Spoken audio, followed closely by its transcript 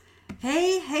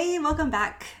Hey, welcome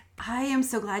back. I am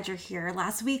so glad you're here.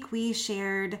 Last week we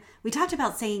talked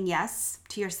about saying yes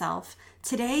to yourself.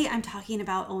 Today I'm talking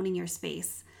about owning your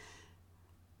space.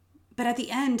 But at the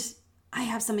end, I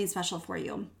have something special for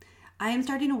you. I am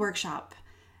starting a workshop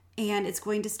and it's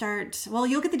going to start,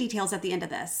 you'll get the details at the end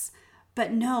of this.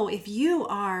 But no, if you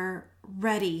are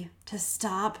ready to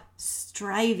stop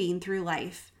striving through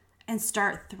life and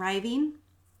start thriving,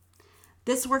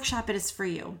 this workshop is for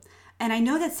you. And I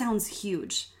know that sounds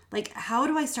huge. Like, how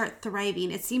do I start thriving?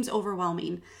 It seems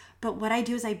overwhelming. But what I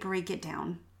do is I break it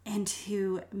down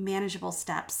into manageable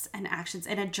steps and actions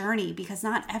and a journey, because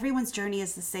not everyone's journey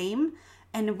is the same.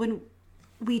 And when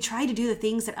we try to do the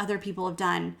things that other people have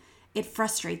done, it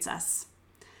frustrates us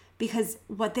because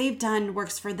what they've done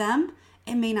works for them.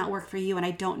 It may not work for you. And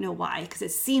I don't know why, because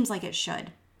it seems like it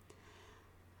should.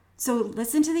 So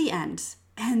listen to the end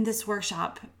and this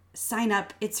workshop. Sign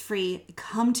up, it's free,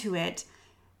 come to it,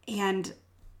 and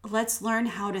let's learn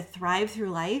how to thrive through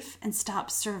life and stop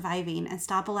surviving and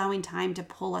stop allowing time to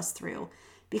pull us through,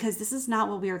 because this is not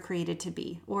what we were created to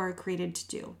be or created to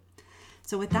do.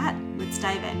 So with that, let's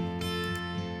dive in.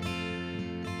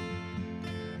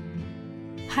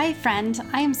 Hi friend,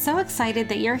 I am so excited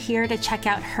that you're here to check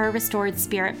out Her Restored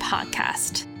Spirit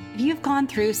podcast. If you've gone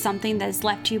through something that has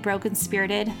left you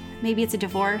broken-spirited, maybe it's a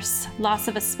divorce, loss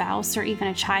of a spouse, or even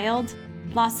a child,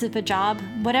 loss of a job,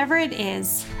 whatever it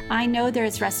is, I know there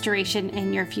is restoration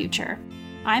in your future.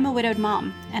 I'm a widowed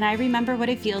mom, and I remember what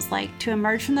it feels like to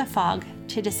emerge from the fog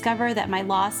to discover that my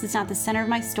loss is not the center of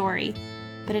my story,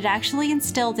 but it actually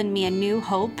instilled in me a new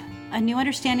hope, a new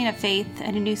understanding of faith,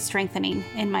 and a new strengthening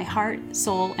in my heart,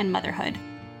 soul, and motherhood.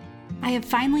 I have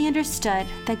finally understood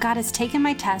that God has taken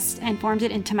my test and formed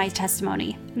it into my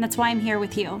testimony, and that's why I'm here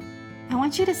with you. I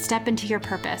want you to step into your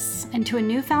purpose, into a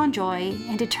newfound joy,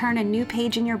 and to turn a new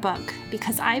page in your book,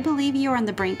 because I believe you are on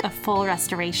the brink of full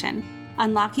restoration,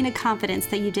 unlocking a confidence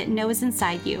that you didn't know was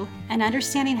inside you, and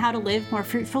understanding how to live more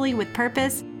fruitfully with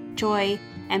purpose, joy,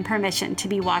 and permission to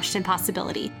be washed in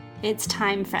possibility. It's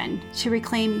time, friend, to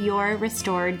reclaim your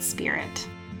restored spirit.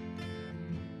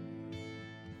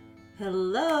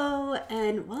 Hello,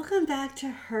 and welcome back to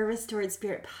Her Restored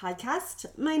Spirit podcast.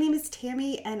 My name is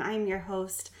Tammy, and I'm your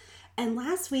host. And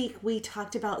last week, we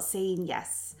talked about saying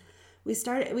yes. We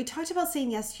talked about saying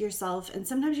yes to yourself, and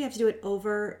sometimes you have to do it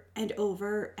over and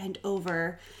over and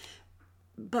over.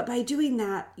 But by doing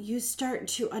that, you start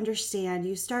to understand,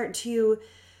 you start to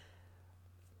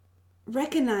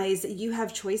recognize that you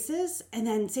have choices, and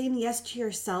then saying yes to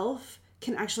yourself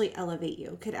can actually elevate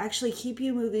you, could actually keep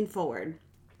you moving forward.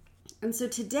 And so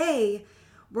today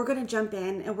we're going to jump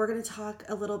in and we're going to talk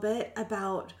a little bit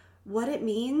about what it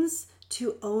means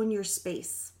to own your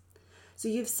space. So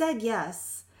you've said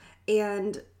yes,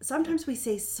 and sometimes we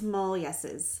say small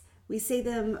yeses. We say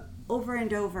them over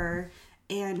and over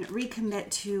and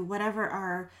recommit to whatever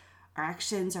our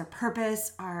actions, our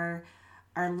purpose, our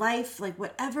life, like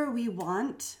whatever we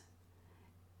want,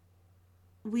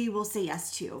 we will say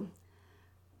yes to.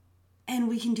 And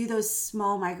we can do those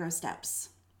small micro steps.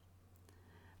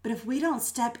 But if we don't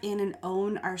step in and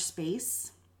own our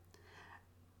space,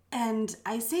 and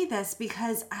I say this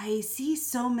because I see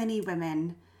so many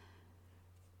women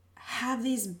have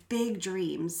these big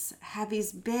dreams, have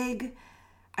these big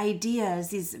ideas,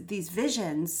 these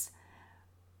visions,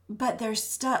 but they're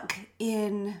stuck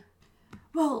in,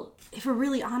 if we're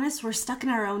really honest, we're stuck in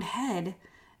our own head,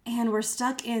 and we're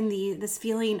stuck in this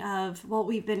feeling of,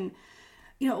 we've been,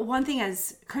 one thing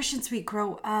as Christians, we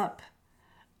grow up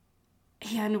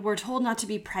and we're told not to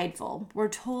be prideful. We're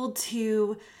told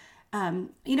to,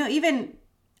 even,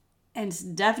 and it's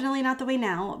definitely not the way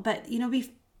now, but,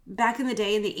 back in the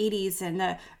day in the 80s and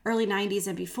the early 90s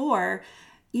and before,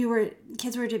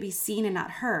 kids were to be seen and not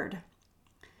heard.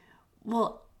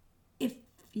 Well, if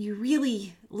you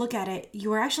really look at it,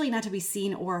 you were actually not to be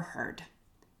seen or heard.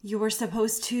 You were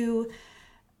supposed to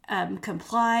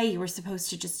comply. You were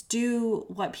supposed to just do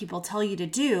what people tell you to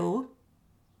do.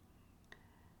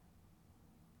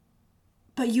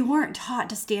 But you weren't taught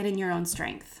to stand in your own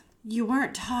strength. You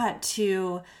weren't taught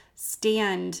to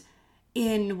stand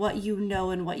in what you know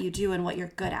and what you do and what you're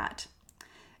good at.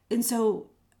 And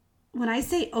so when I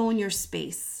say own your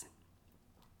space,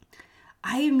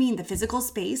 I mean the physical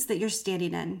space that you're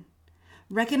standing in.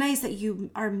 Recognize that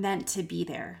you are meant to be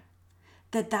there.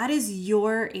 That is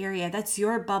your area. That's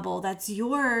your bubble.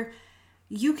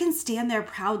 You can stand there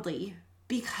proudly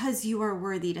because you are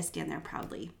worthy to stand there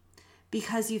proudly.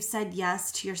 Because you've said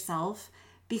yes to yourself,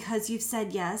 because you've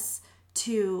said yes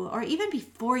to, or even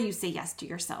before you say yes to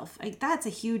yourself. Like, that's a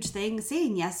huge thing.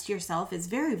 Saying yes to yourself is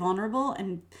very vulnerable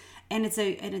and it's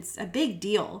a big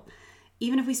deal.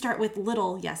 even if we start with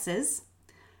little yeses.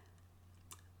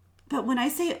 But when I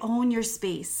say own your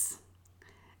space,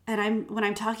 and when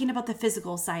I'm talking about the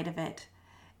physical side of it,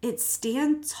 it's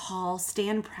stand tall,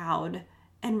 stand proud,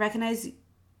 and recognize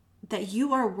that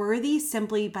you are worthy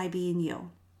simply by being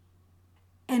you.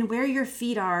 And where your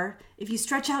feet are, if you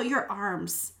stretch out your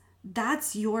arms,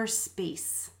 that's your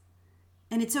space.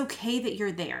 And it's okay that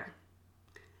you're there.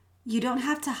 You don't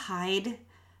have to hide,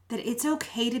 that it's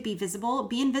okay to be visible.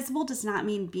 Being visible does not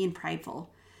mean being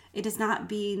prideful. It does not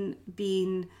mean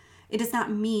being,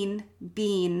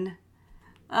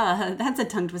 that's a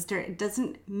tongue twister. It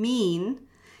doesn't mean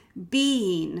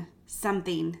being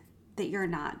something that you're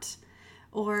not,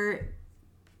 or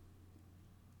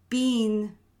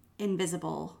being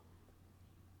invisible.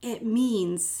 It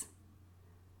means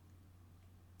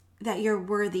that you're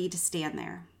worthy to stand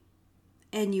there,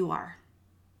 and you are.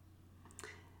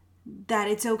 That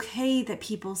it's okay that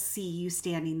people see you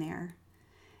standing there,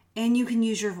 and you can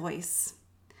use your voice.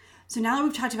 So now that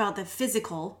we've talked about the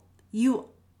physical, you're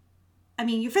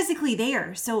physically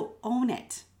there, so own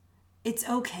it. It's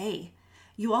okay.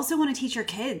 You also want to teach your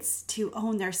kids to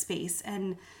own their space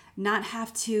and not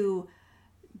have to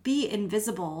be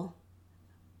invisible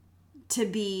to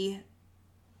be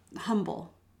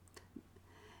humble.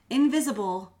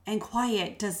 Invisible and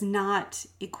quiet does not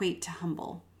equate to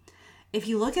humble. If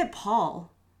you look at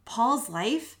Paul's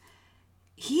life,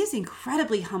 he is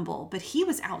incredibly humble, but he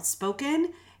was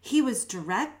outspoken, he was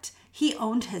direct, he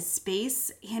owned his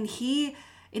space, and he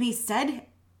said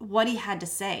what he had to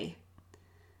say.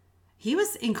 He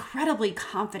was incredibly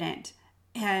confident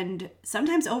and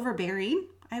sometimes overbearing,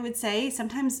 I would say,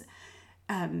 sometimes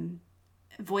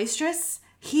boisterous.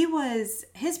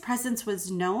 His presence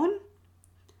was known,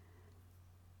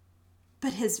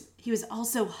 but he was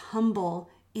also humble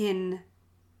in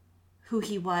who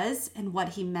he was and what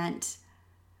he meant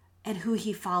and who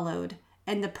he followed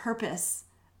and the purpose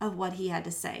of what he had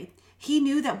to say. He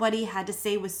knew that what he had to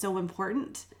say was so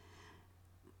important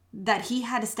that he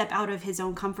had to step out of his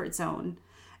own comfort zone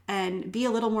and be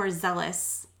a little more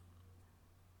zealous.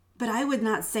 But I would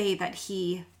not say that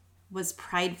he was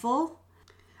prideful.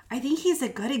 I think he's a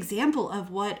good example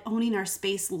of what owning our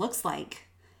space looks like,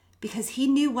 because he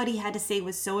knew what he had to say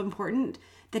was so important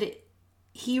that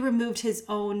he removed his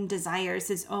own desires,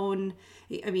 his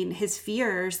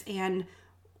fears, and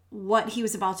what he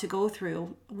was about to go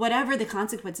through, whatever the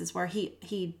consequences were,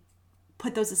 he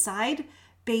put those aside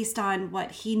based on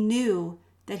what he knew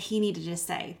that he needed to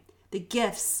say, the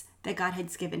gifts that God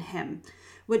had given him,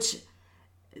 which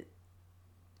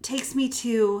takes me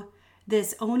to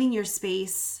this owning your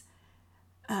space.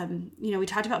 We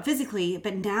talked about physically,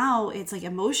 but now it's like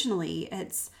emotionally,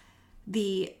 it's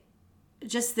the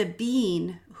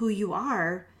being who you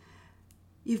are.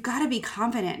 You've got to be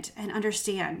confident and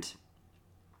understand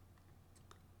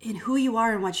in who you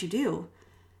are and what you do.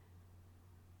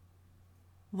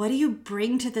 What do you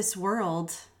bring to this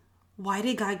world? Why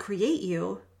did God create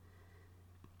you?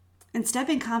 And step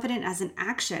in confident as an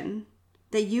action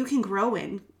that you can grow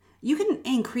in. You can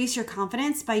increase your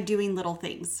confidence by doing little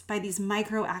things, by these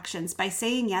micro actions. By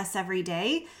saying yes every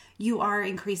day, you are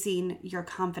increasing your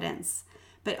confidence.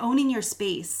 But owning your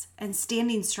space and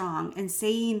standing strong and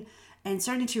saying and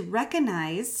starting to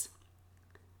recognize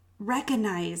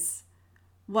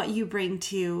what you bring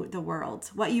to the world,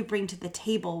 what you bring to the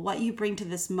table, what you bring to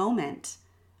this moment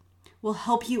will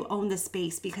help you own the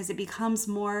space, because it becomes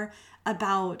more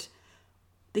about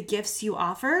the gifts you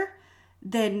offer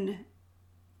than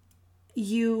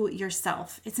you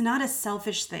yourself. It's not a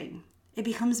selfish thing. It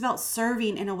becomes about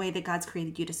serving in a way that God's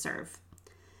created you to serve.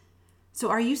 So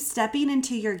are you stepping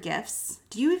into your gifts?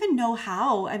 Do you even know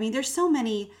how? There's so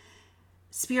many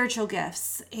spiritual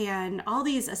gifts and all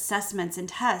these assessments and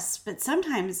tests, but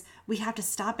sometimes we have to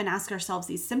stop and ask ourselves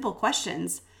these simple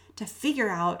questions to figure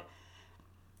out,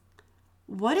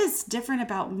 what is different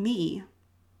about me?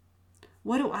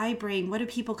 What do I bring? What do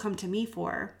people come to me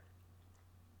for?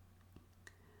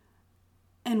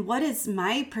 And what is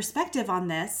my perspective on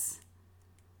this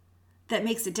that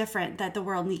makes it different, that the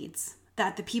world needs,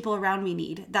 that the people around me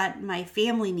need, that my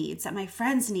family needs, that my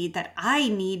friends need, that I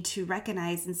need to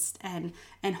recognize and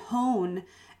hone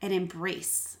and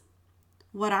embrace?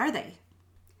 What are they?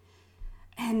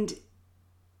 And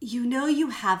you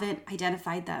haven't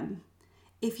identified them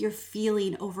if you're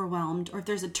feeling overwhelmed, or if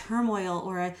there's a turmoil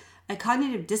or a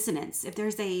cognitive dissonance, if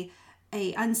there's a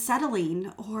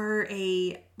unsettling or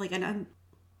an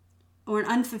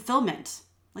unfulfillment,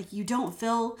 like you don't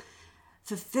feel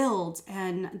fulfilled,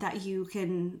 and that you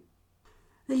can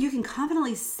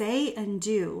confidently say and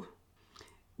do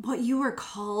what you were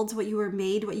called, what you were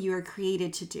made, what you were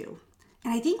created to do.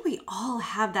 And I think we all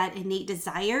have that innate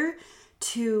desire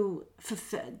to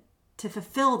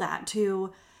fulfill that,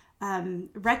 to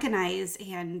recognize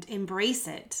and embrace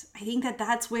it. I think that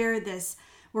that's where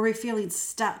we're feeling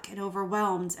stuck and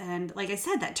overwhelmed. And like I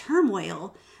said, that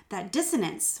turmoil, that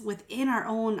dissonance within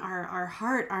our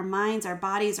heart, our minds, our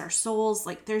bodies, our souls,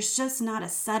 like there's just not a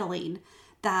settling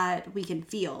that we can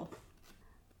feel.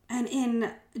 And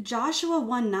in Joshua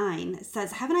 1:9, it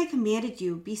says, "Haven't I commanded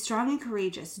you, be strong and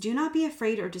courageous. Do not be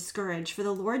afraid or discouraged, for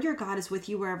the Lord your God is with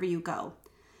you wherever you go."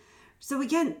 So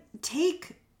again,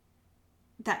 take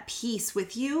that peace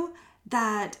with you,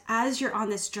 that as you're on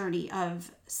this journey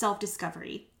of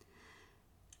self-discovery,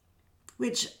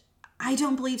 which I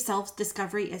don't believe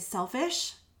self-discovery is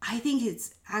selfish. I think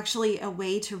it's actually a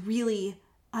way to really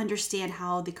understand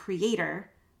how the Creator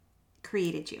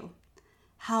created you.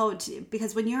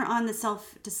 Because when you're on the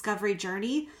self-discovery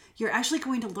journey, you're actually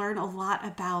going to learn a lot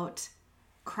about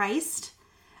Christ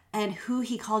and who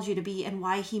He called you to be and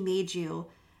why He made you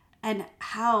and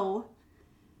how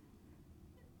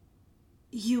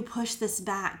you push this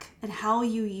back and how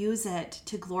you use it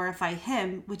to glorify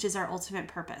Him, which is our ultimate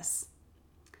purpose.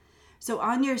 So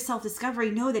on your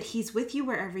self-discovery, know that He's with you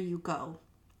wherever you go.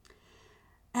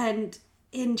 And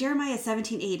in Jeremiah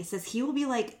 17:8, it says, "He will be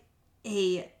like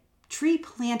a tree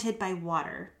planted by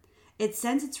water. It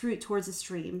sends its root towards a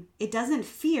stream. It doesn't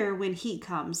fear when heat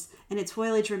comes, and its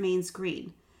foliage remains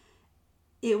green.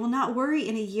 It will not worry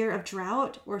in a year of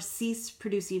drought or cease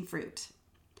producing fruit."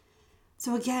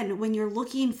 So again, when you're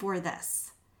looking for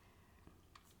this,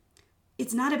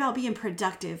 it's not about being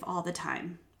productive all the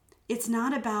time. It's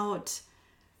not about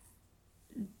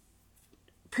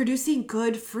producing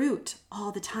good fruit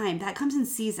all the time. That comes in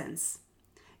seasons.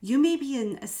 You may be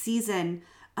in a season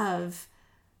of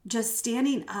just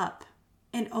standing up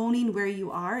and owning where you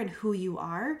are and who you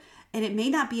are. And it may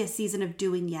not be a season of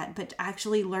doing yet, but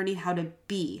actually learning how to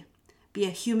be a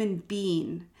human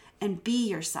being and be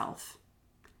yourself.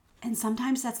 And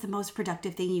sometimes that's the most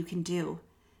productive thing you can do,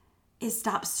 is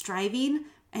stop striving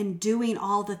and doing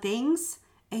all the things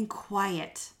and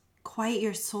quiet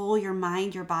your soul, your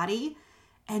mind, your body,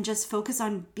 and just focus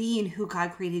on being who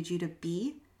God created you to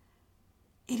be.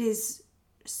 It is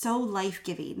so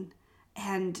life-giving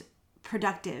and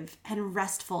productive and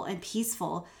restful and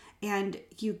peaceful, and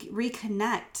you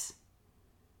reconnect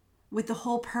with the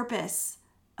whole purpose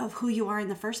of who you are in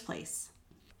the first place.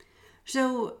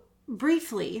 So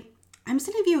briefly, I'm just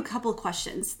going to give you a couple of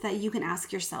questions that you can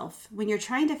ask yourself when you're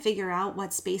trying to figure out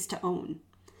what space to own.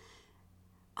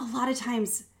 A lot of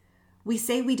times we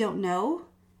say we don't know,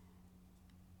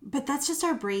 but that's just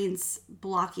our brains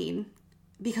blocking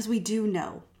because we do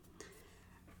know.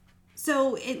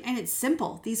 So, and it's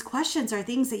simple. These questions are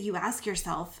things that you ask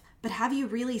yourself, but have you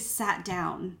really sat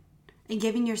down and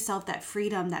given yourself that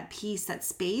freedom, that peace, that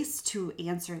space to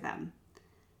answer them?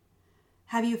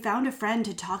 Have you found a friend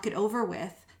to talk it over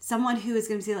with? Someone who is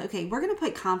going to say, okay, we're going to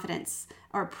put confidence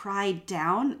or pride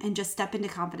down and just step into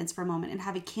confidence for a moment and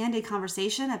have a candid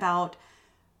conversation about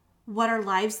what our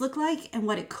lives look like and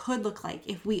what it could look like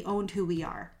if we owned who we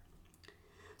are.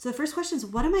 So the first question is,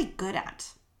 what am I good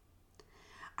at?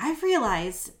 I've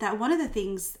realized that one of the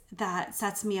things that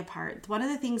sets me apart, one of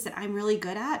the things that I'm really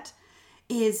good at,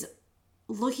 is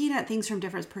looking at things from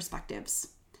different perspectives.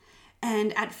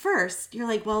 And at first, you're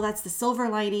like, well, that's the silver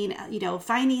lining,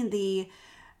 finding the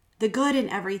good in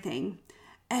everything.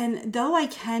 And though I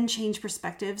can change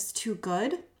perspectives to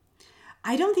good,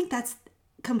 I don't think that's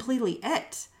completely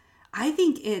it. I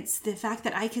think it's the fact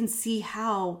that I can see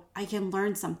how I can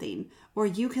learn something, or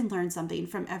you can learn something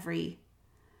from every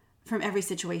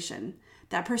situation.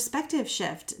 That perspective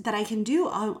shift that I can do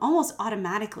almost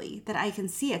automatically, that I can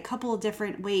see a couple of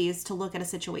different ways to look at a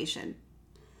situation.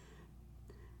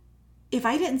 If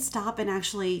I didn't stop and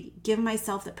actually give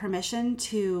myself the permission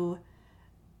to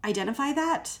identify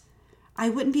that, I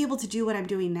wouldn't be able to do what I'm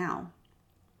doing now.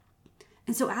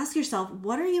 And so ask yourself,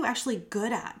 what are you actually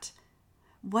good at?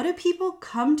 What do people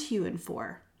come to you in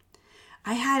for?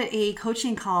 I had a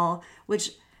coaching call,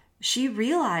 which she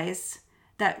realized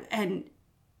that, and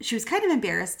she was kind of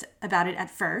embarrassed about it at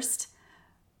first,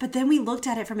 but then we looked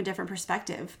at it from a different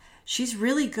perspective. She's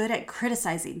really good at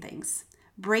criticizing things,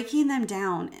 breaking them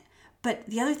down. But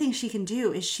the other thing she can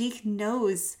do is she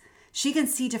can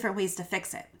see different ways to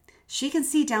fix it. She can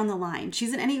see down the line.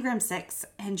 She's an Enneagram 6,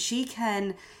 and she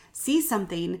can see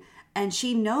something, and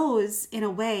she knows in a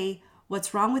way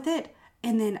what's wrong with it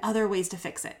and then other ways to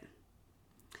fix it.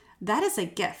 That is a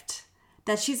gift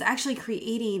that she's actually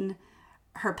creating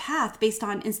her path based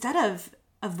on, instead of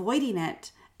avoiding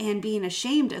it and being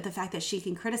ashamed of the fact that she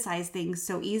can criticize things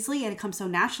so easily and it comes so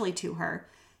naturally to her,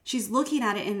 She's looking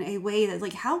at it in a way that,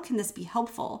 like, how can this be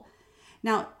helpful?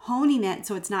 Now, honing it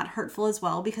so it's not hurtful as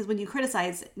well, because when you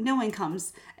criticize, no one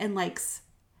comes and likes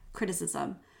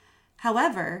criticism.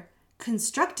 However,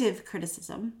 constructive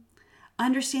criticism,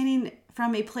 understanding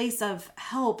from a place of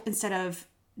help instead of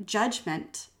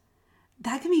judgment,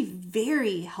 that can be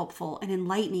very helpful and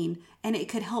enlightening, and it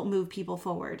could help move people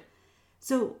forward.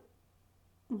 So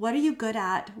what are you good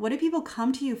at? What do people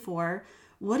come to you for?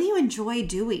 What do you enjoy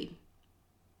doing?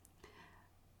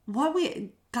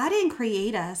 God didn't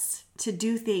create us to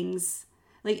do things,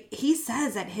 like he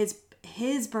says that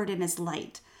his burden is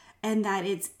light and that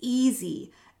it's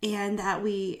easy, and that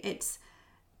it's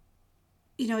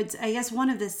I guess one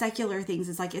of the secular things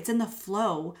is like it's in the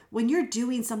flow. When you're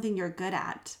doing something you're good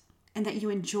at and that you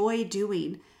enjoy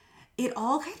doing, it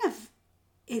all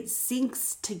it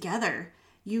syncs together.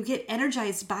 You get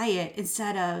energized by it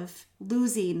instead of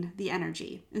losing the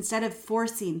energy, instead of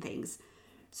forcing things.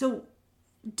 So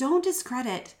don't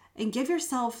discredit, and give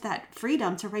yourself that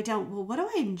freedom to write down, well, what do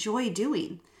I enjoy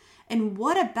doing? And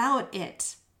what about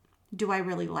it do I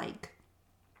really like?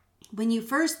 When you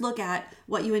first look at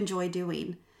what you enjoy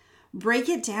doing, break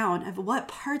it down of what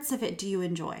parts of it do you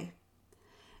enjoy.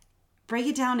 Break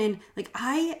it down in, like,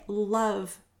 I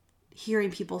love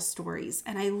hearing people's stories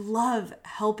and I love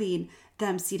helping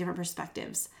them see different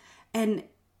perspectives. And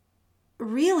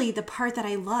really the part that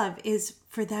I love is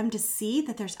for them to see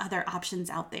that there's other options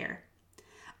out there.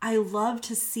 I love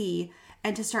to see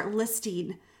and to start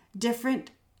listing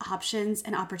different options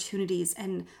and opportunities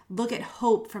and look at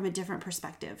hope from a different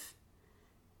perspective.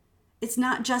 It's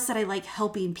not just that I like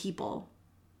helping people.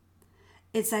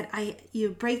 It's that you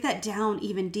break that down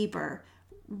even deeper.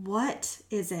 What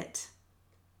is it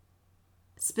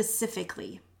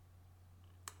specifically?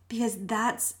 Because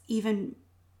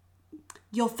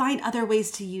you'll find other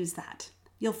ways to use that.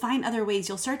 You'll find other ways.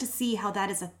 You'll start to see how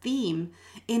that is a theme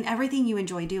in everything you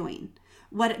enjoy doing.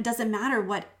 It doesn't matter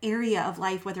what area of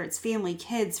life, whether it's family,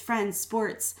 kids, friends,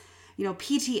 sports,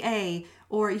 PTA,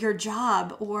 or your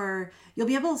job, or you'll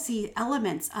be able to see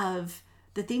elements of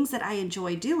the things that I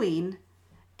enjoy doing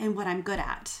and what I'm good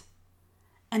at.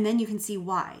 And then you can see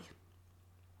why.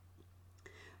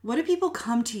 What do people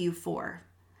come to you for?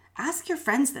 Ask your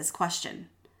friends this question.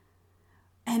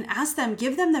 And ask them,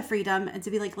 give them the freedom and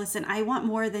to be like, listen, I want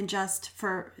more than just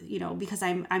for, because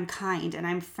I'm kind and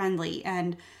I'm friendly.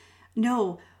 And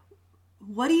no,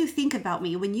 what do you think about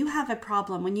me? When you have a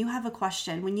problem, when you have a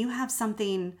question, when you have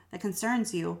something that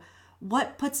concerns you,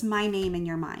 what puts my name in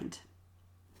your mind?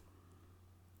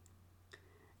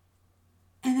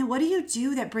 And then what do you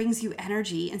do that brings you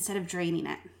energy instead of draining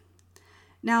it?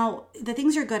 Now, the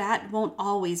things you're good at won't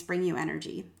always bring you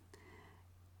energy.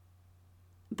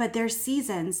 But there's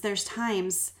seasons, there's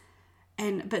times,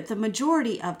 but the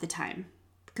majority of the time,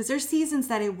 because there's seasons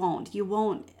that it won't.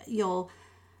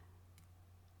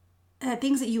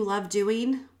 Things that you love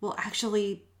doing will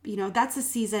actually, that's a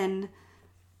season.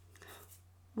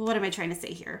 Well, what am I trying to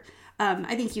say here?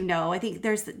 I think I think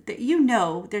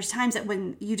there's times that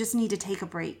when you just need to take a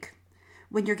break,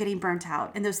 when you're getting burnt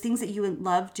out, and those things that you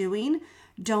love doing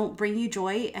don't bring you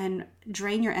joy and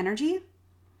drain your energy,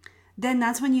 then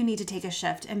that's when you need to take a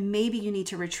shift, and maybe you need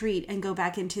to retreat and go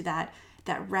back into that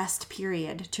rest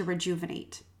period to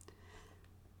rejuvenate.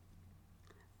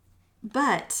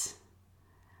 But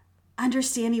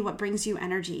understanding what brings you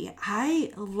energy.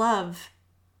 I love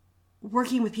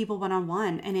working with people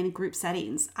one-on-one and in group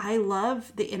settings. I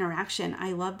love the interaction.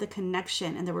 I love the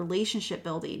connection and the relationship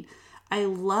building. I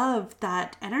love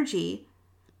that energy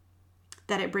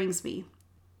that it brings me.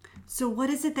 So what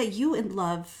is it that you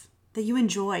love, that you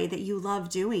enjoy, that you love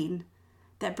doing,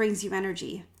 that brings you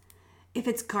energy? If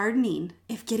it's gardening,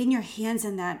 if getting your hands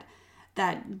in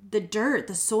the dirt,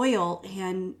 the soil,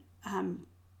 and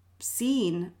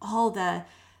seeing all the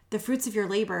fruits of your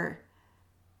labor,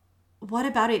 what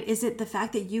about it? Is it the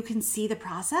fact that you can see the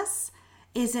process?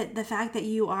 Is it the fact that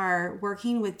you are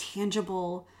working with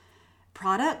tangible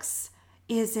products?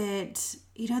 Is it,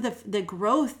 the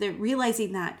growth, the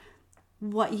realizing that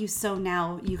what you sow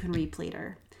now, you can reap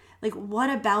later? Like, what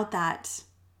about that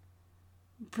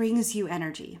brings you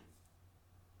energy?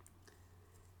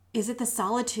 Is it the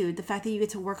solitude, the fact that you get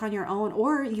to work on your own,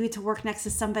 or you get to work next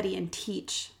to somebody and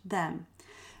teach them?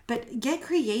 But get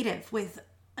creative with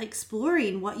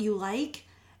exploring what you like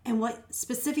and what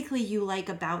specifically you like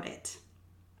about it.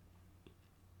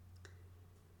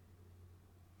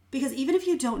 Because even if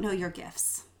you don't know your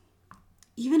gifts,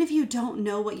 even if you don't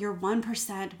know what your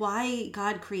 1%, why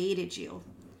God created you,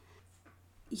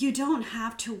 you don't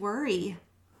have to worry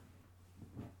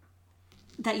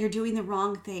that you're doing the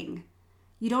wrong thing.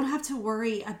 You don't have to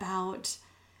worry about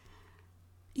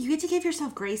you get to give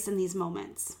yourself grace in these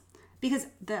moments, because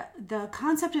the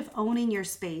concept of owning your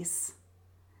space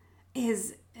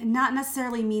is not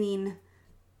necessarily meaning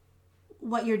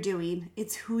what you're doing,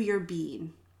 it's who you're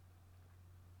being.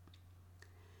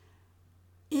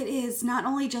 It is not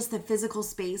only just the physical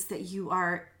space that you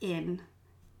are in,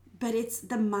 but it's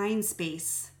the mind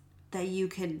space that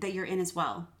you're in as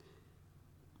well.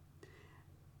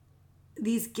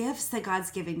 These gifts that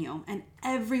God's given you, and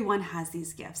everyone has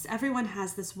these gifts. Everyone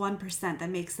has this 1% that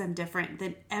makes them different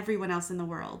than everyone else in the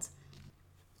world.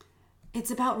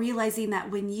 It's about realizing that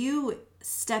when you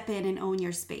step in and own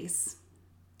your space,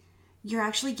 you're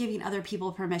actually giving other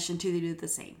people permission to do the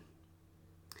same.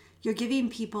 You're giving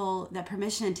people that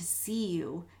permission to see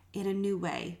you in a new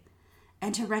way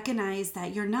and to recognize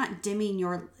that you're not dimming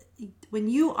when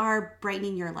you are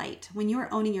brightening your light, when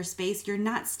you're owning your space, you're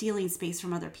not stealing space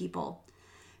from other people.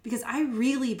 Because I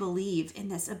really believe in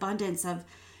this abundance of,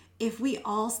 if we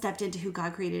all stepped into who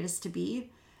God created us to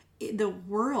be, the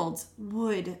world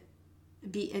would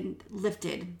be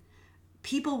lifted.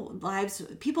 People's lives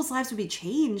would be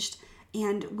changed,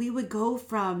 and we would go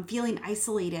from feeling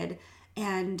isolated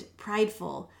and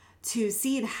prideful to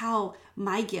seeing how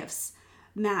my gifts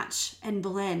match and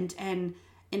blend and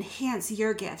enhance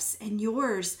your gifts, and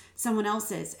yours someone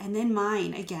else's, and then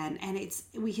mine again. And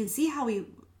we can see how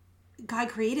God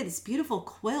created this beautiful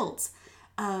quilt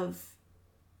of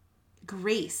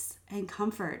grace and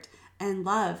comfort and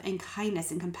love and kindness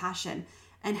and compassion,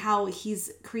 and how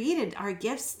He's created our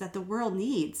gifts that the world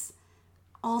needs.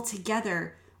 All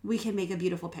together, we can make a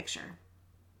beautiful picture.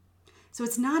 So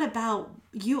it's not about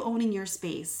you owning your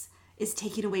space is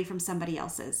taking away from somebody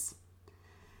else's.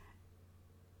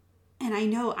 And I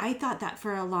know I thought that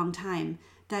for a long time,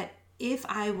 that if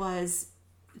I was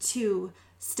to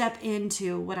step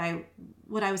into what I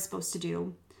was supposed to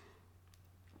do,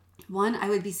 one, I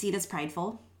would be seen as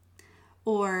prideful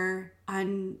or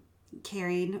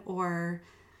uncaring,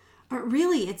 but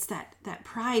really it's that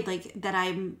pride, like that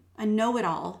I'm a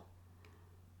know-it-all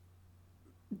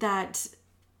that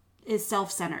is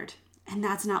self-centered. And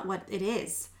that's not what it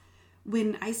is.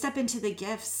 When I step into the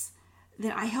gifts,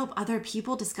 then I help other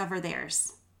people discover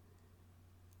theirs.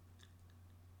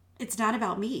 It's not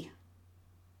about me.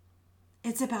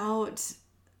 It's about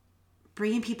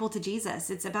bringing people to Jesus.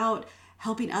 It's about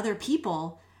helping other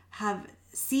people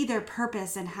see their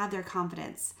purpose and have their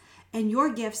confidence. And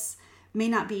your gifts may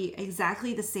not be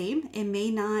exactly the same. It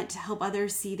may not help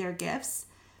others see their gifts,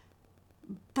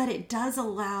 but it does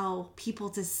allow people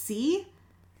to see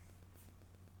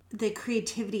the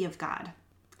creativity of God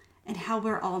and how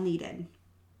we're all needed.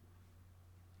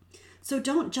 So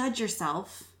don't judge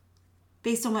yourself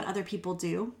based on what other people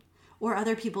do or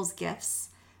other people's gifts,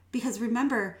 because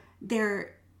remember, there's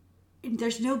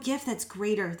no gift that's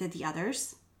greater than the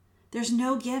others. There's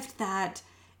no gift that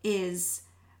is,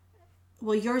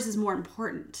 well, yours is more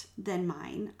important than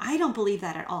mine. I don't believe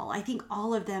that at all. I think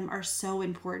all of them are so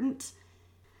important.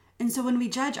 And so when we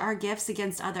judge our gifts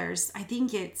against others, I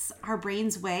think it's our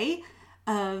brain's way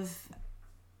of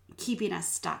keeping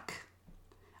us stuck.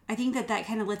 I think that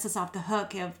kind of lets us off the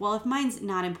hook of, well, if mine's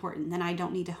not important, then I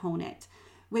don't need to hone it.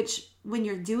 Which, when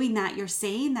you're doing that, you're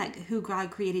saying that who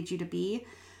God created you to be.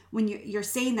 When you're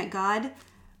saying that God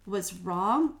was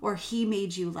wrong or He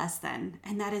made you less than.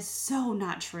 And that is so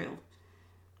not true.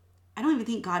 I don't even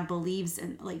think God believes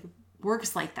in,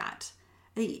 works like that.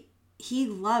 He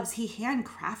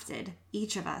handcrafted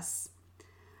each of us.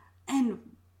 And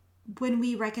when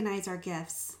we recognize our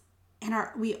gifts and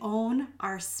we own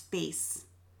our space,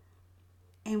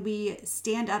 and we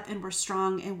stand up and we're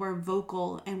strong and we're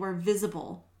vocal and we're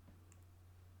visible,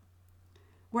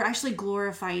 we're actually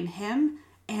glorifying Him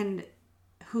and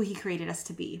who He created us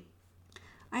to be.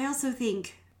 I also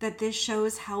think that this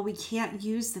shows how we can't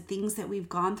use the things that we've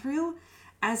gone through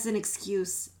as an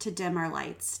excuse to dim our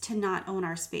lights, to not own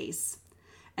our space.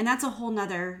 And that's a whole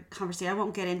nother conversation. I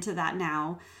won't get into that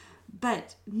now,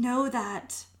 but know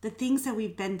that the things that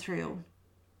we've been through,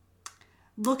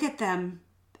 look at them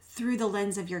through the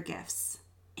lens of your gifts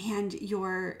and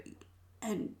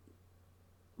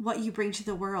what you bring to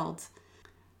the world.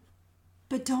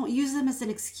 But don't use them as an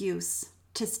excuse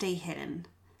to stay hidden,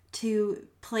 to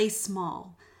play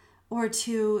small, or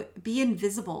to be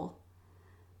invisible.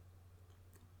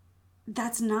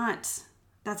 That's not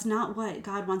what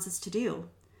God wants us to do.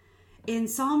 In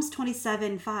Psalms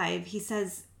 27:5, He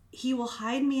says, He will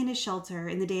hide me in His shelter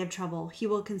in the day of trouble. He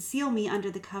will conceal me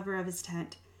under the cover of His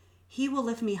tent. He will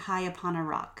lift me high upon a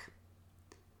rock.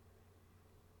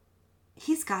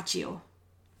 He's got you.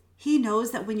 He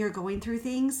knows that when you're going through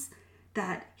things,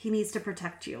 that He needs to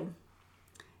protect you.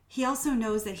 He also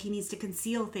knows that He needs to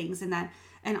conceal things, and that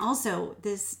And also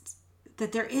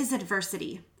that there is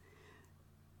adversity.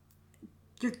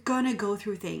 You're gonna go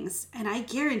through things. And I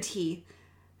guarantee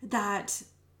that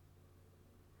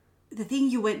the thing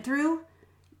you went through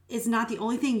is not the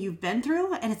only thing you've been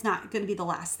through, and it's not going to be the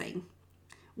last thing.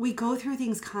 We go through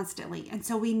things constantly, and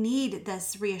so we need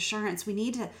this reassurance. We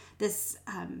need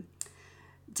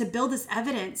to build this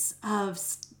evidence of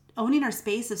owning our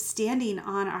space, of standing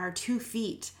on our 2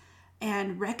 feet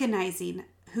and recognizing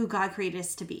who God created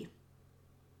us to be.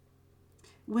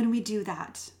 When we do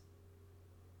that,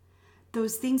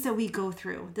 those things that we go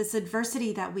through, this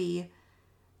adversity that we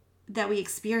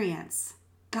experience,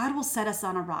 God will set us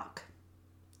on a rock,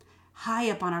 high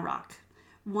up on a rock.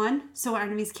 1, so our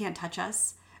enemies can't touch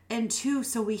us. And 2,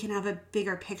 so we can have a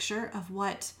bigger picture of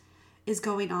what is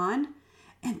going on.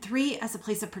 And 3, as a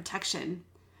place of protection,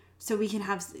 so we can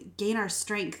gain our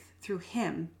strength through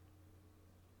Him.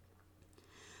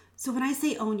 So when I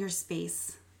say own your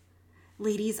space,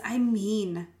 ladies, I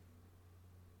mean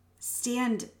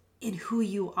stand in who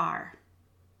you are.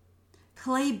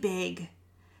 Play big.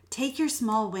 Take your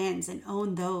small wins and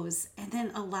own those, and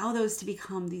then allow those to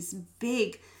become these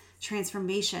big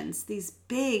transformations, these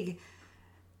big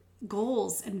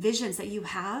goals and visions that you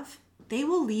have. They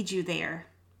will lead you there.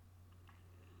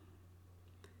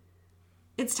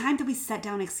 It's time that we set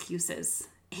down excuses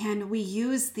and we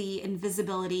use the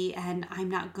invisibility and I'm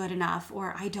not good enough,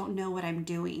 or I don't know what I'm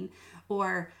doing,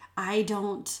 or I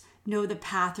don't know the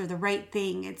path or the right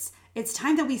thing. It's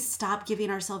time that we stop giving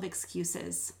ourselves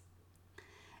excuses.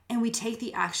 And we take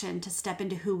the action to step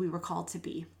into who we were called to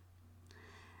be.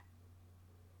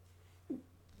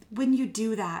 When you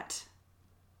do that,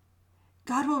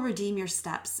 God will redeem your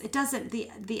steps.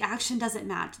 The action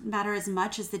doesn't matter as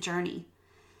much as the journey.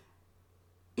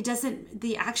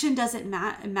 The action doesn't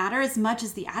matter as much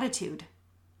as the attitude.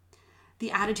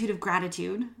 The attitude of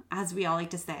gratitude, as we all like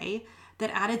to say,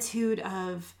 that attitude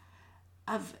of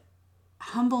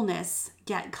humbleness,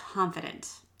 yet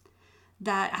confident.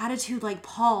 That attitude like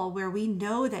Paul, where we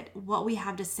know that what we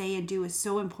have to say and do is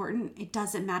so important, it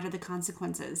doesn't matter the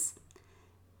consequences.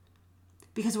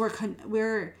 Because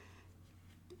we're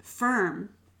firm,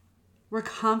 we're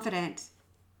confident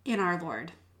in our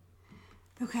Lord.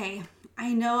 Okay,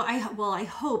 I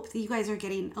hope that you guys are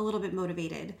getting a little bit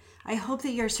motivated. I hope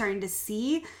that you're starting to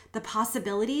see the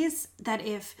possibilities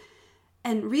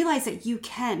and realize that you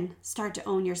can start to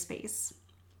own your space.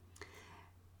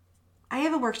 I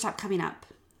have a workshop coming up.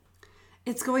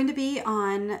 It's going to be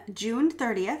on June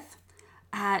 30th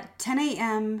at 10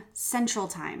 a.m. Central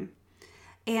Time.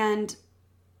 And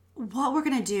what we're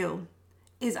going to do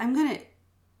is I'm going to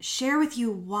share with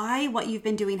you why what you've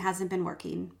been doing hasn't been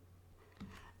working.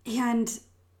 And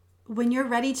when you're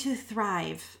ready to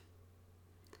thrive,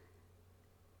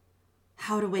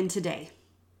 how to win today.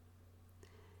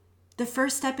 The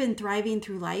first step in thriving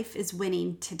through life is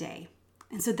winning today.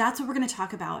 And so that's what we're going to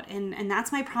talk about. And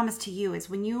that's my promise to you is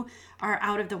when you are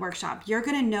out of the workshop, you're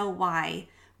going to know why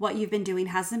what you've been doing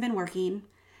hasn't been working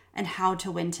and how to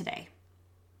win today.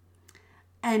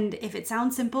 And if it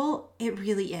sounds simple, it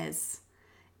really is.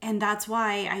 And that's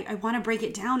why I want to break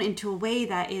it down into a way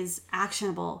that is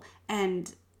actionable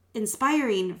and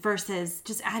inspiring versus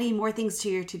just adding more things to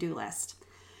your to-do list.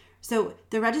 So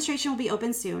the registration will be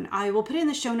open soon. I will put it in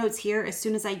the show notes here as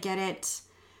soon as I get it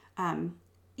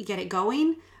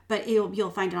going, but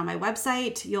you'll find it on my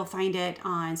website. You'll find it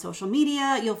on social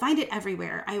media. You'll find it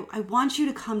everywhere. I want you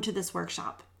to come to this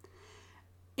workshop.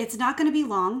 It's not going to be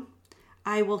long.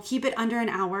 I will keep it under an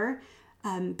hour,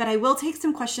 but I will take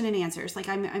some question and answers. Like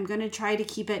I'm going to try to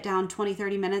keep it down 20,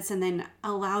 30 minutes and then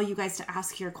allow you guys to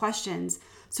ask your questions.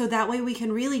 So that way we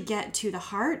can really get to the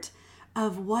heart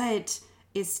of what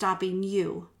is stopping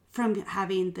you from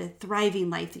having the thriving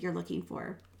life that you're looking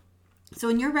for. So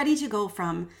when you're ready to go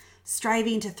from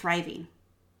striving to thriving,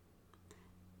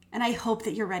 and I hope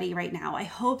that you're ready right now. I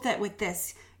hope that with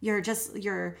this,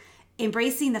 you're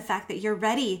embracing the fact that you're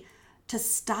ready to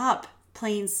stop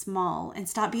playing small and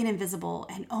stop being invisible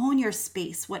and own your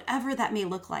space, whatever that may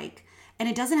look like. And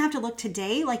it doesn't have to look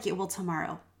today like it will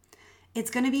tomorrow. It's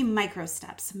going to be micro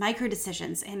steps, micro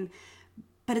decisions,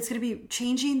 but it's going to be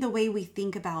changing the way we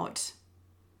think about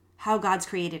how God's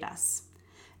created us.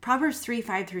 Proverbs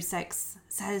 3:5-6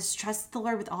 says, trust the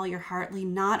Lord with all your heart,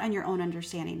 lean not on your own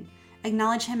understanding.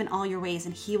 Acknowledge him in all your ways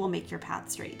and he will make your path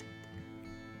straight.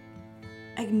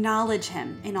 Acknowledge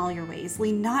him in all your ways,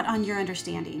 lean not on your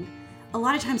understanding. A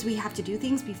lot of times we have to do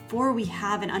things before we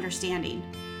have an understanding.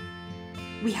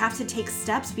 We have to take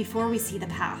steps before we see the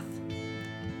path.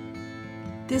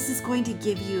 This is going to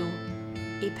give you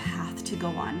a path to go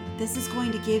on. This is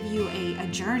going to give you a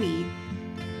journey.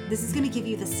 This is going to give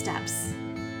you the steps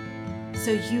so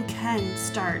you can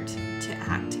start to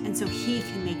act, and so He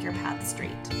can make your path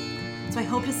straight. So I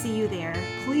hope to see you there.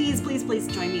 Please, please, please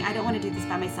join me. I don't want to do this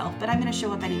by myself, but I'm going to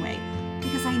show up anyway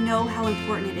because I know how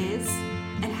important it is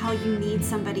and how you need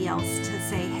somebody else to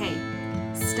say, hey,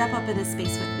 step up in this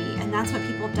space with me. And that's what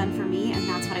people have done for me, and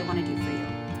that's what I want to do for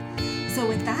you. So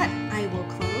with that, I will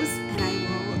close